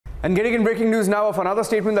And getting in breaking news now of another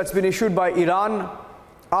statement that's been issued by Iran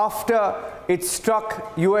after it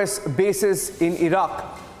struck US bases in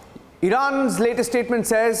Iraq. Iran's latest statement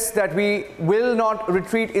says that we will not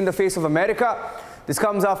retreat in the face of America. This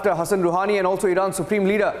comes after Hassan Rouhani and also Iran's supreme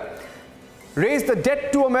leader raised the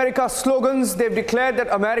debt to America slogans. They've declared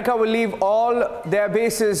that America will leave all their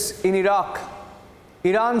bases in Iraq.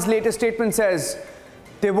 Iran's latest statement says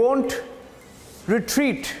they won't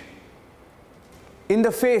retreat in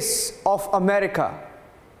the face of America.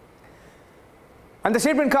 And the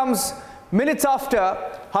statement comes minutes after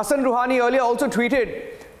Hassan Rouhani earlier also tweeted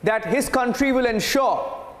that his country will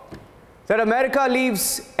ensure that America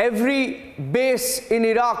leaves every base in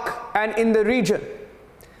Iraq and in the region.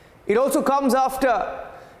 It also comes after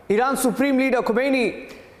Iran's supreme leader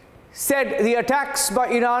Khomeini said the attacks by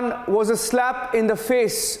Iran was a slap in the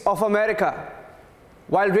face of America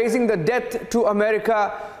while raising the death to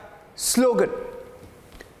America slogan.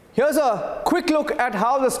 Here's a quick look at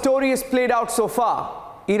how the story is played out so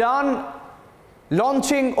far. Iran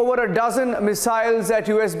launching over a dozen missiles at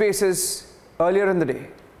US bases earlier in the day.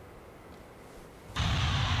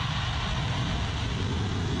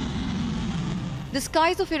 The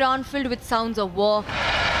skies of Iran filled with sounds of war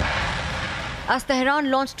as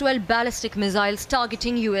Tehran launched 12 ballistic missiles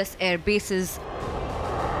targeting US air bases.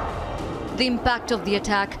 The impact of the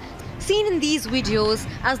attack seen in these videos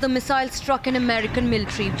as the missile struck an American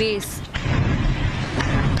military base.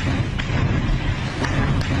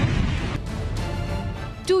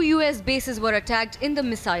 Two US bases were attacked in the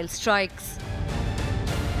missile strikes.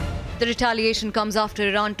 The retaliation comes after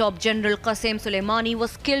Iran top general Qasem Soleimani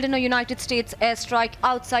was killed in a United States airstrike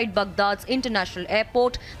outside Baghdad's international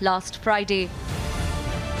airport last Friday.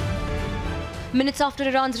 Minutes after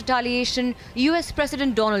Iran's retaliation, US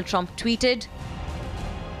President Donald Trump tweeted.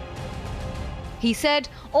 He said,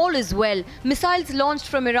 "All is well. Missiles launched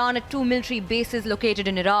from Iran at two military bases located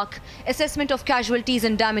in Iraq. Assessment of casualties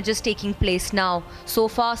and damages taking place now. So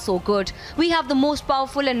far, so good. We have the most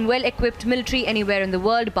powerful and well-equipped military anywhere in the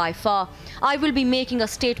world by far. I will be making a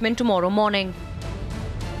statement tomorrow morning."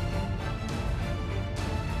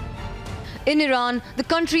 In Iran, the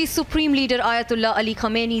country's supreme leader Ayatollah Ali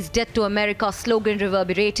Khamenei's death to America slogan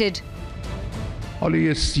reverberated. حالا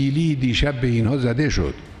یه سیلی دیشب به اینها زده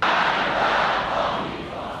شد.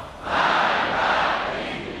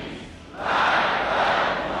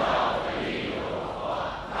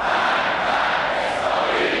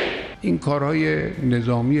 این کارهای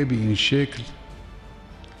نظامی به این شکل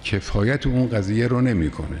کفایت اون قضیه رو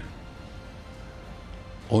نمیکنه.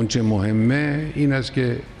 اونچه مهمه این است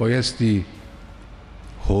که بایستی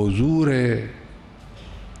حضور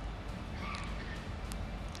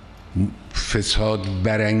فساد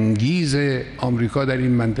برانگیز آمریکا در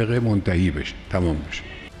این منطقه منتهی بشه، تمام بشه.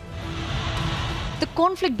 The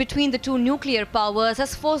conflict between the two nuclear powers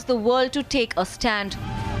has forced the world to take a stand.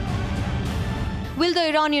 Will the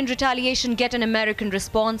Iranian retaliation get an American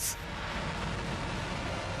response?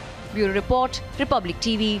 Bureau Report, Republic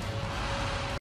TV.